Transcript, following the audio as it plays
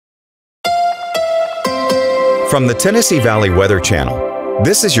From the Tennessee Valley Weather Channel,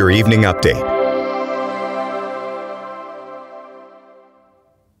 this is your evening update.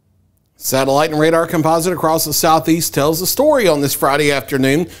 Satellite and radar composite across the southeast tells the story on this Friday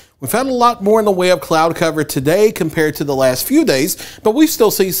afternoon. We've had a lot more in the way of cloud cover today compared to the last few days, but we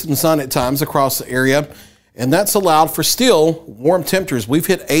still see some sun at times across the area, and that's allowed for still warm temperatures. We've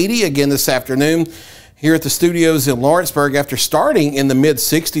hit 80 again this afternoon here at the studios in Lawrenceburg after starting in the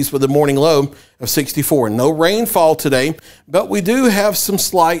mid-60s with a morning low of 64. No rainfall today, but we do have some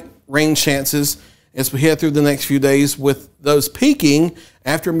slight rain chances as we head through the next few days, with those peaking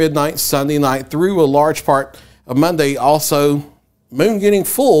after midnight Sunday night through a large part of Monday. Also, moon getting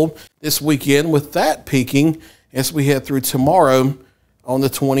full this weekend, with that peaking as we head through tomorrow on the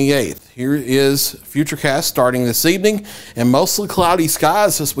 28th. Here is Futurecast starting this evening, and mostly cloudy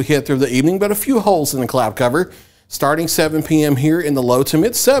skies as we head through the evening, but a few holes in the cloud cover starting 7 p.m. here in the low to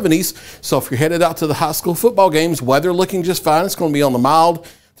mid 70s. So if you're headed out to the high school football games, weather looking just fine. It's going to be on the mild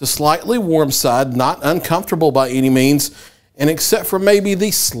to slightly warm side, not uncomfortable by any means, and except for maybe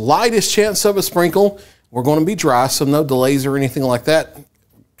the slightest chance of a sprinkle, we're going to be dry, so no delays or anything like that.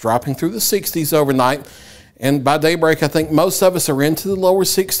 Dropping through the 60s overnight, and by daybreak, I think most of us are into the lower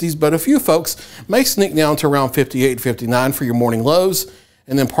 60s, but a few folks may sneak down to around 58, 59 for your morning lows,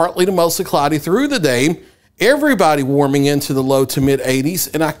 and then partly to mostly cloudy through the day. Everybody warming into the low to mid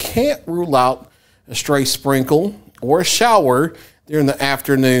 80s, and I can't rule out a stray sprinkle or a shower during the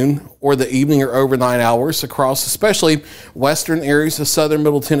afternoon or the evening or overnight hours across especially western areas of southern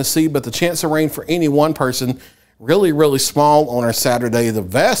middle Tennessee, but the chance of rain for any one person really small on our Saturday. The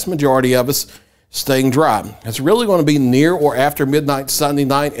vast majority of us staying dry. It's really going to be near or after midnight Sunday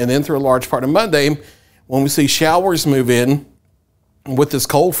night and then through a large part of Monday when we see showers move in with this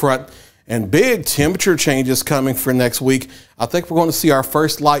cold front and big temperature changes coming for next week. I think we're going to see our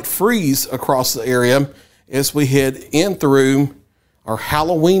first light freeze across the area as we head in through our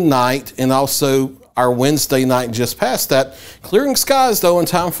Halloween night and also our Wednesday night just past that. Clearing skies, though, in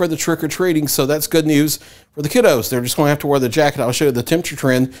time for the trick-or-treating, so that's good news for the kiddos. They're just going to have to wear the jacket. I'll show you the temperature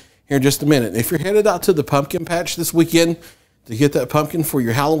trend here in just a minute. If you're headed out to the pumpkin patch this weekend to get that pumpkin for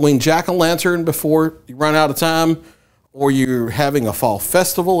your Halloween jack-o'-lantern before you run out of time, or you're having a fall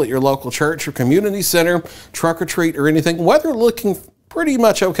festival at your local church or community center, trunk-or-treat or anything, weather looking pretty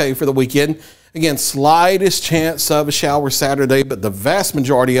much okay for the weekend. Again, slightest chance of a shower Saturday, but the vast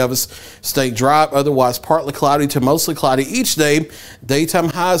majority of us stay dry, otherwise partly cloudy to mostly cloudy each day. Daytime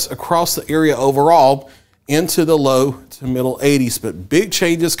highs across the area overall into the low to middle 80s, but big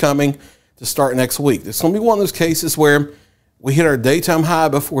changes coming to start next week. It's going to be one of those cases where we hit our daytime high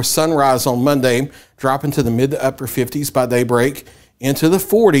before sunrise on Monday, dropping to the mid to upper 50s by daybreak, into the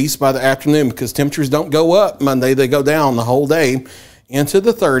 40s by the afternoon, because temperatures don't go up Monday, they go down the whole day, into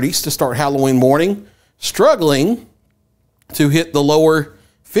the 30s to start Halloween morning, struggling to hit the lower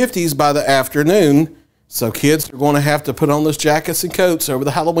 50s by the afternoon. So kids are going to have to put on those jackets and coats over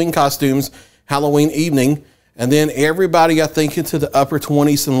the Halloween costumes Halloween evening, and then everybody, I think, into the upper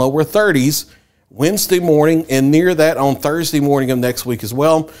 20s and lower 30s Wednesday morning, and near that on Thursday morning of next week as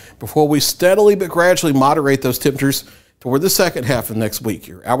well, before we steadily but gradually moderate those temperatures toward the second half of next week.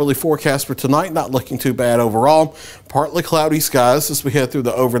 Your hourly forecast for tonight, not looking too bad overall. Partly cloudy skies as we head through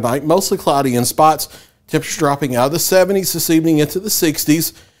the overnight, mostly cloudy in spots. Temperatures dropping out of the 70s this evening into the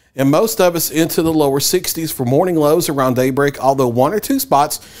 60s, and most of us into the lower 60s for morning lows around daybreak, although one or two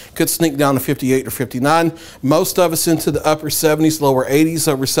spots could sneak down to 58 or 59. Most of us into the upper 70s, lower 80s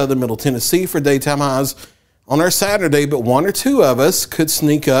over southern middle Tennessee for daytime highs on our Saturday, but one or two of us could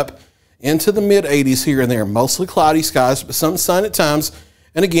sneak up into the mid 80s here and there. Mostly cloudy skies, but some sun at times.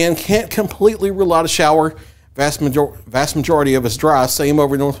 And again, can't completely rule out a shower. Vast majority of us dry. Same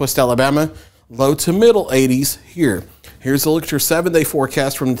over northwest Alabama, low to middle 80s here. Here's a look at your 7-day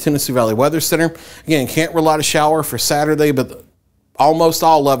forecast from the Tennessee Valley Weather Center. Again, can't rule out a shower for Saturday, but almost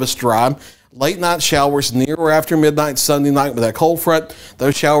all of us dry. Late night showers near or after midnight Sunday night with that cold front.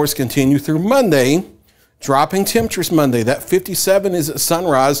 Those showers continue through Monday. Dropping temperatures Monday. That 57 is at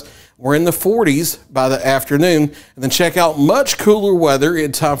sunrise. We're in the 40s by the afternoon. And then check out much cooler weather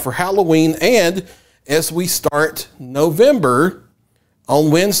in time for Halloween and as we start November on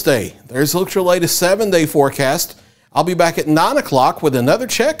Wednesday. There's a look at your latest 7-day forecast. I'll be back at 9 o'clock with another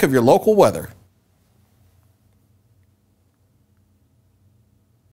check of your local weather.